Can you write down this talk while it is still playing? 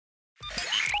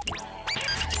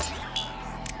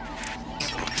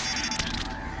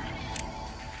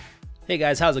Hey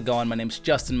guys, how's it going? My name's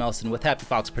Justin Melson with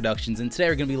Happyfox Productions, and today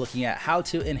we're going to be looking at how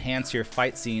to enhance your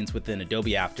fight scenes within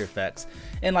Adobe After Effects.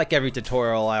 And like every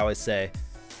tutorial, I always say,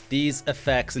 these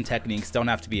effects and techniques don't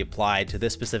have to be applied to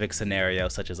this specific scenario,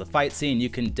 such as a fight scene. You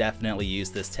can definitely use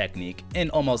this technique in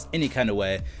almost any kind of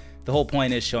way. The whole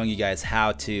point is showing you guys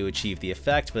how to achieve the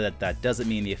effect, but that doesn't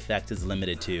mean the effect is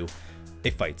limited to a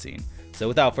fight scene. So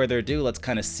without further ado, let's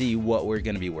kind of see what we're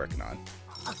going to be working on.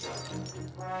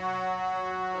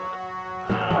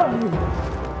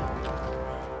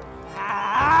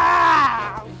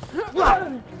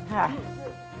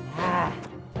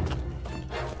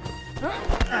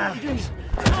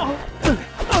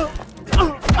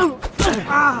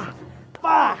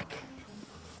 Fuck!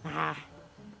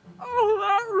 Oh,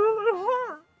 that really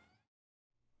hurt.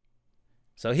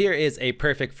 So here is a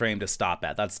perfect frame to stop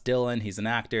at. That's Dylan, he's an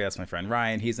actor. That's my friend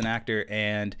Ryan, he's an actor.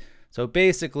 And so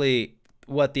basically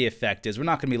what the effect is, we're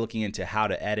not gonna be looking into how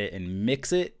to edit and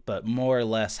mix it, but more or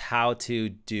less how to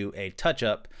do a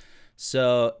touch-up.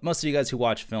 So most of you guys who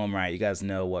watch film, right, you guys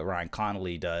know what Ryan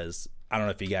Connolly does. I don't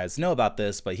know if you guys know about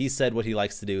this, but he said what he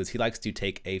likes to do is he likes to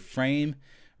take a frame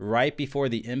right before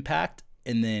the impact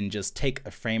and then just take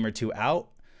a frame or two out,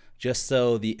 just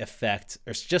so the effect,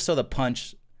 or just so the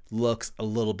punch looks a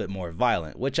little bit more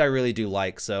violent, which I really do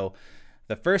like. So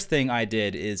the first thing I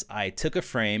did is I took a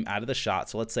frame out of the shot.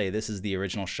 So let's say this is the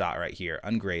original shot right here,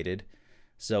 ungraded.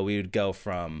 So we would go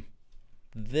from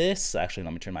this, actually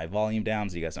let me turn my volume down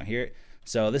so you guys don't hear it.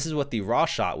 So this is what the raw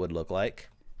shot would look like.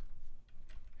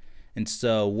 And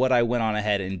so what I went on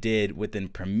ahead and did within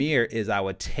Premiere is I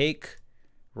would take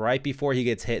right before he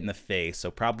gets hit in the face, so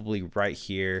probably right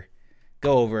here,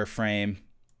 go over a frame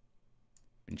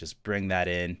and just bring that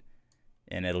in,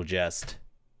 and it'll just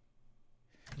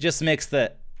makes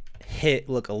the hit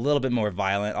look a little bit more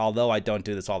violent, although I don't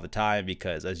do this all the time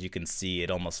because as you can see,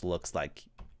 it almost looks like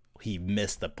he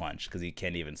missed the punch because he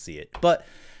can't even see it. But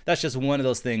that's just one of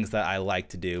those things that I like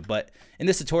to do. But in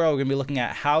this tutorial, we're gonna be looking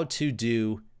at how to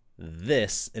do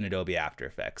this in Adobe After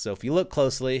Effects. So if you look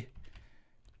closely,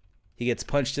 he gets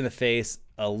punched in the face,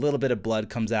 a little bit of blood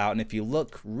comes out, and if you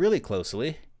look really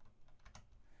closely,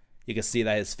 you can see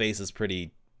that his face is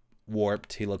pretty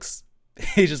warped. He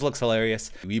just looks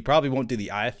hilarious. You probably won't do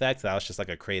the eye effect. That was just like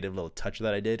a creative little touch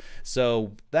that I did.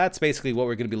 So that's basically what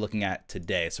we're gonna be looking at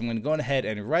today. So I'm gonna go ahead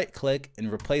and right click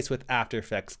and replace with After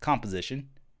Effects Composition.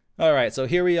 All right, so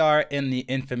here we are in the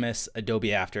infamous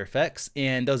Adobe After Effects.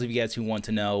 And those of you guys who want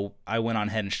to know, I went on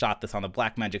ahead and shot this on the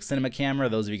Blackmagic cinema camera.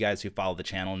 Those of you guys who follow the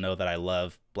channel know that I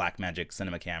love Blackmagic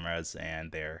cinema cameras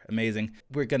and they're amazing.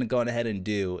 What we're gonna go ahead and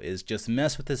do is just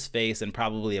mess with his face and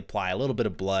probably apply a little bit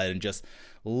of blood and just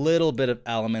a little bit of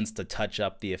elements to touch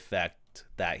up the effect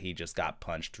that he just got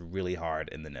punched really hard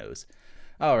in the nose.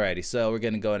 Alrighty, so we're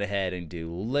gonna go ahead and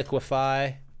do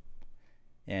liquefy.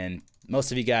 And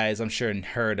most of you guys, I'm sure,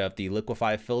 heard of the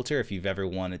liquefy filter. If you've ever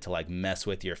wanted to like mess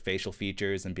with your facial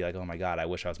features and be like, oh my God, I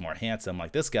wish I was more handsome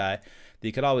like this guy,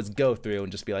 you could always go through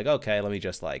and just be like, okay, let me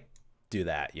just like do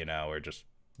that, you know, or just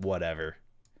whatever.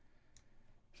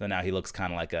 So now he looks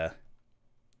kind of like a,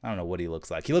 I don't know what he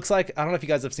looks like. He looks like, I don't know if you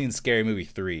guys have seen Scary Movie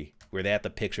 3, where they have the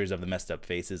pictures of the messed up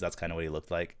faces. That's kind of what he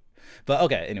looked like. But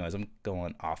okay, anyways, I'm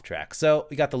going off track. So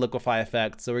we got the liquefy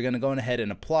effect. So we're going to go ahead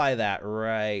and apply that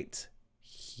right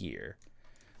here.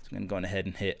 So I'm going to go ahead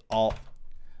and hit Alt,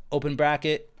 open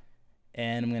bracket,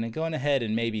 and I'm going to go ahead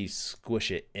and maybe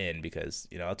squish it in because,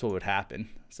 you know, that's what would happen.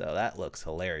 So that looks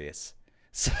hilarious.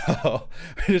 So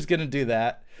we're just going to do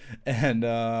that. And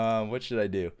what should I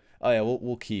do? Oh yeah,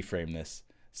 we'll keyframe this.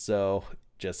 So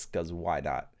just because why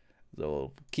not? So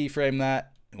we'll keyframe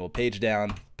that and we'll page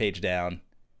down,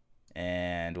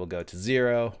 and we'll go to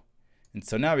 0. And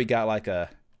so now we got like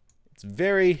it's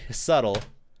very subtle.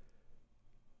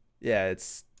 Yeah,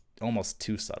 it's almost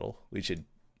too subtle. We should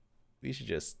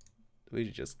just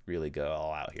really go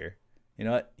all out here. You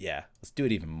know what? Yeah, let's do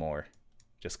it even more,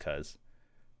 just cause.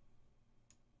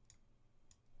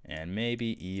 And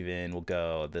maybe even we'll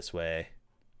go this way.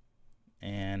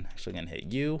 And actually I'm gonna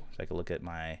hit U so I can look at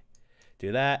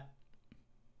do that.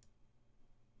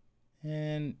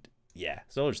 And yeah,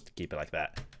 so we'll just keep it like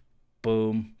that.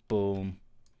 Boom, boom.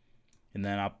 And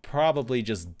then I'll probably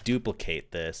just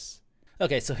duplicate this.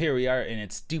 Okay, so here we are and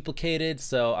it's duplicated.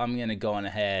 So I'm gonna go on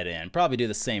ahead and probably do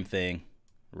the same thing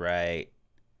right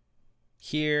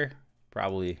here.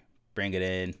 Probably bring it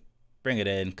in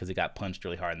because he got punched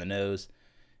really hard in the nose.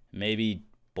 Maybe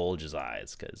bulge his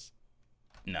eyes because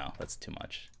no, that's too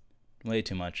much. Way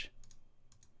too much.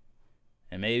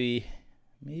 And maybe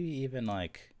even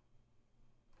like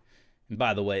And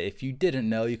by the way, if you didn't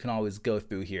know, you can always go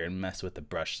through here and mess with the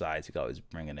brush size. You can always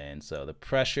bring it in. So the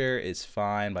pressure is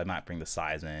fine, but I might bring the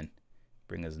size in.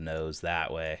 Bring his nose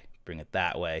that way. Bring it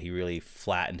that way. He really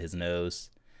flattened his nose.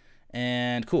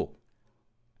 And cool.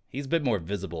 He's a bit more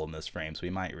visible in this frame, so we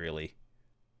might really...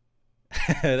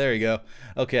 There we go.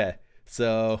 Okay,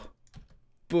 so...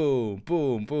 Boom,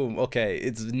 boom, boom. Okay,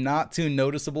 it's not too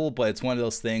noticeable, but it's one of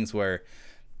those things where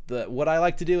what I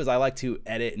like to do is I like to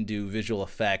edit and do visual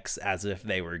effects as if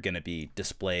they were going to be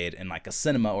displayed in like a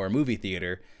cinema or a movie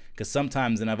theater. Because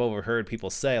sometimes, and I've overheard people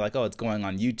say like, oh, it's going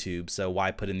on YouTube, so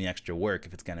why put in the extra work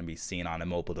if it's going to be seen on a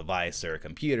mobile device or a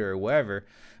computer or wherever.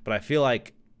 But I feel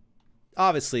like,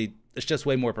 obviously, it's just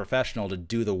way more professional to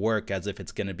do the work as if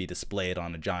it's going to be displayed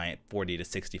on a giant 40 to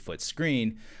 60 foot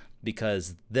screen,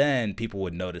 because then people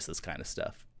would notice this kind of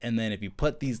stuff. And then if you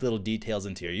put these little details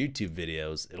into your YouTube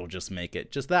videos, it'll just make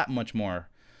it just that much more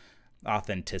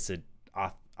authenticity.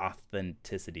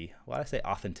 Why did I say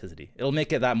authenticity? It'll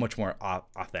make it that much more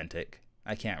authentic.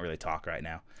 I can't really talk right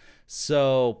now.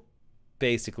 So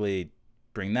basically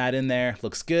bring that in there.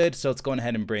 Looks good. So let's go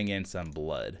ahead and bring in some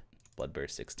blood. Blood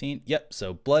burst 16. Yep.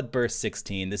 So blood burst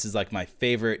 16. This is like my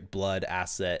favorite blood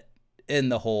asset in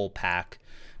the whole pack,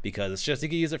 because it's just, you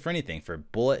can use it for anything, for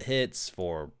bullet hits,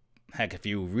 for heck, if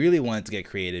you really wanted to get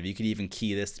creative, you could even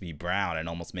key this to be brown and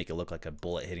almost make it look like a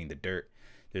bullet hitting the dirt.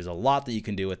 There's a lot that you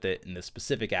can do with it in this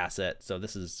specific asset. So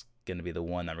this is going to be the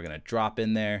one that we're going to drop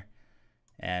in there.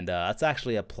 And let's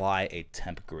actually apply a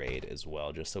temp grade as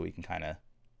well, just so we can kind of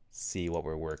see what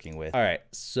we're working with. All right,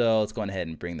 so let's go ahead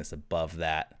and bring this above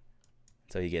that.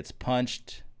 So he gets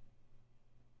punched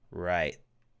right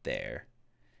there.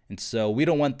 And so we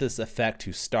don't want this effect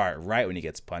to start right when he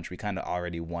gets punched. We kind of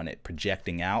already want it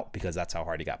projecting out because that's how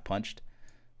hard he got punched.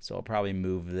 So I'll probably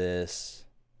move this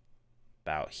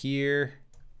about here.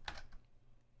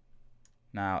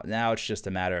 Now it's just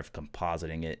a matter of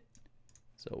compositing it.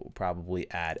 So we'll probably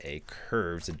add a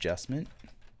curves adjustment.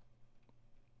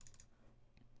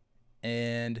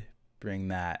 And bring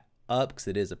that up because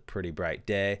it is a pretty bright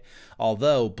day.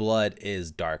 Although blood is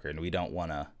darker and we don't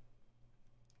want to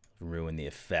ruin the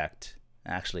effect.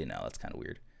 Actually, no, that's kind of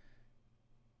weird.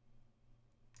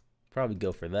 Probably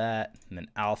go for that. And then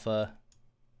alpha.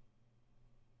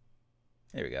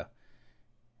 There we go.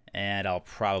 And I'll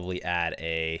probably add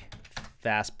a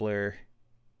fast blur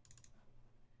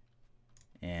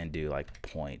and do like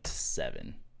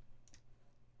 0.7.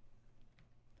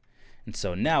 And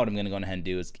so now what I'm going to go ahead and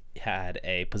do is add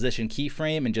a position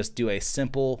keyframe and just do a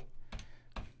simple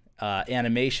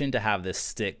animation to have this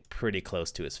stick pretty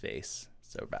close to his face.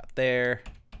 So about there,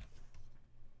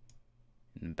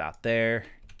 and about there.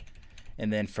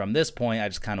 And then from this point, I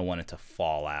just kind of want it to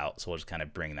fall out. So we'll just kind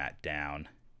of bring that down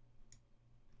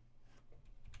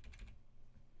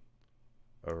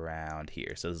around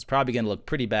here. So this is probably going to look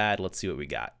pretty bad. Let's see what we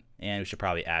got. And we should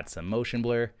probably add some motion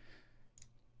blur.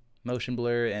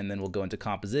 And then we'll go into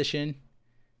composition,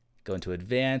 go into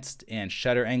advanced, and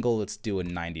shutter angle. Let's do a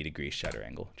 90-degree shutter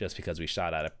angle just because we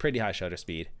shot at a pretty high shutter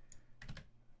speed.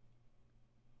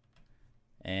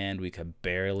 And we could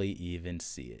barely even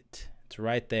see it. It's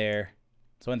right there.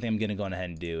 So one thing I'm going to go ahead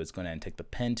and do is go ahead and take the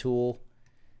pen tool,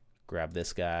 grab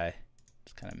this guy,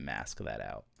 just kind of mask that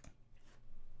out.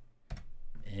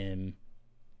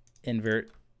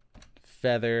 Invert,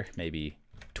 feather, maybe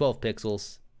 12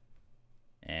 pixels.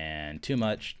 And too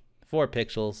much, 4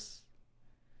 pixels.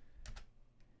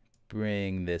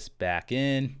 Bring this back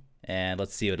in, and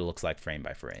let's see what it looks like frame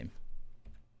by frame.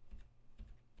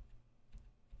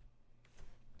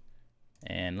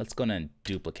 And let's go ahead and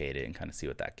duplicate it and kind of see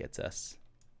what that gets us.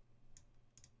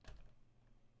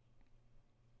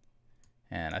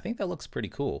 And I think that looks pretty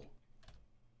cool.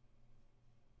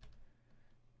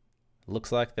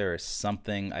 Looks like there is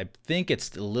something, I think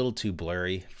it's a little too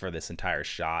blurry for this entire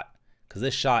shot, because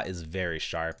this shot is very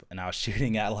sharp, and I was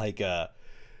shooting at like a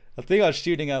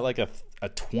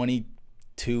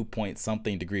 22 point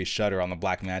something degree shutter on the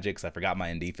Blackmagic because I forgot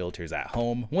my ND filters at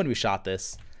home when we shot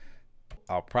this.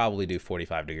 I'll probably do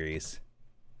 45 degrees.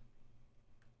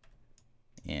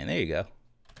 And there you go.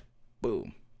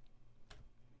 Boom.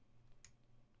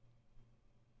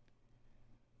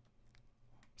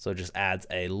 So it just adds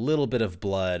a little bit of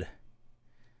blood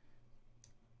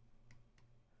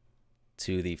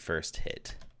to the first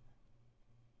hit.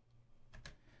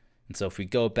 And so if we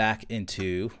go back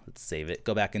into, let's save it,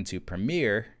 go back into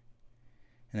Premiere,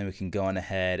 and then we can go on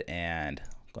ahead and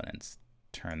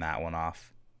turn that one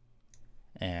off.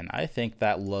 And I think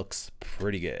that looks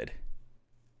pretty good.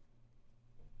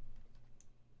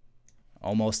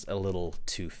 Almost a little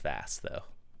too fast though.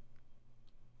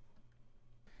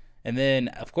 And then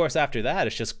of course after that,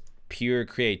 it's just pure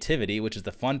creativity, which is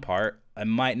the fun part. I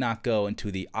might not go into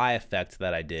the eye effect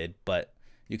that I did, but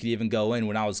you could even go in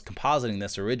when I was compositing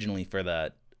this originally for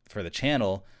the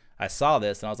channel. I saw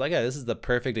this and I was like, yeah, this is the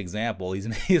perfect example.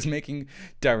 He's making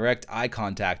direct eye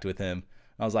contact with him.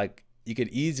 I was like, you could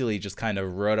easily just kind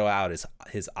of roto out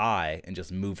his eye and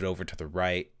just move it over to the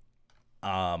right,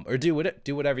 or do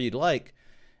whatever you'd like.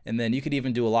 And then you could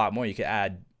even do a lot more. You could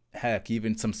add, heck,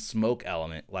 even some smoke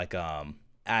element, like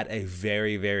add a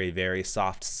very, very, very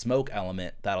soft smoke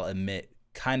element that'll emit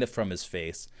kind of from his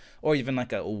face, or even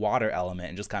like a water element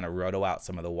and just kind of roto out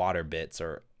some of the water bits,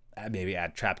 or maybe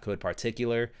add trap code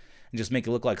particular and just make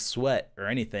it look like sweat or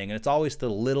anything. And it's always the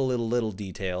little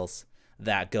details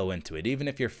that go into it. Even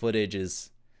if your footage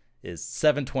is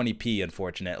 720p,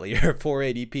 unfortunately, or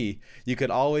 480p, you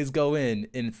could always go in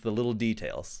and it's the little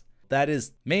details. That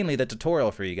is mainly the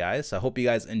tutorial for you guys. I hope you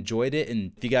guys enjoyed it,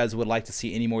 and if you guys would like to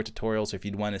see any more tutorials, or if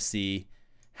you'd want to see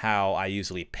how I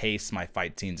usually pace my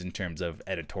fight scenes in terms of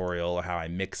editorial or how I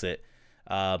mix it,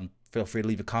 feel free to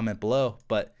leave a comment below.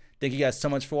 But thank you guys so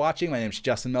much for watching. My name is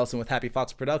Justin Melson with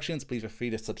Happyfox Productions. Please feel free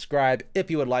to subscribe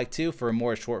if you would like to for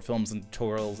more short films and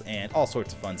tutorials and all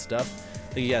sorts of fun stuff.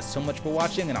 Thank you guys so much for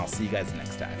watching, and I'll see you guys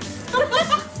next time.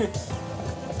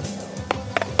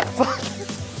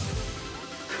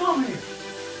 Come here.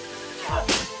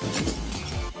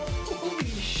 Holy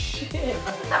shit.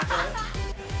 Okay.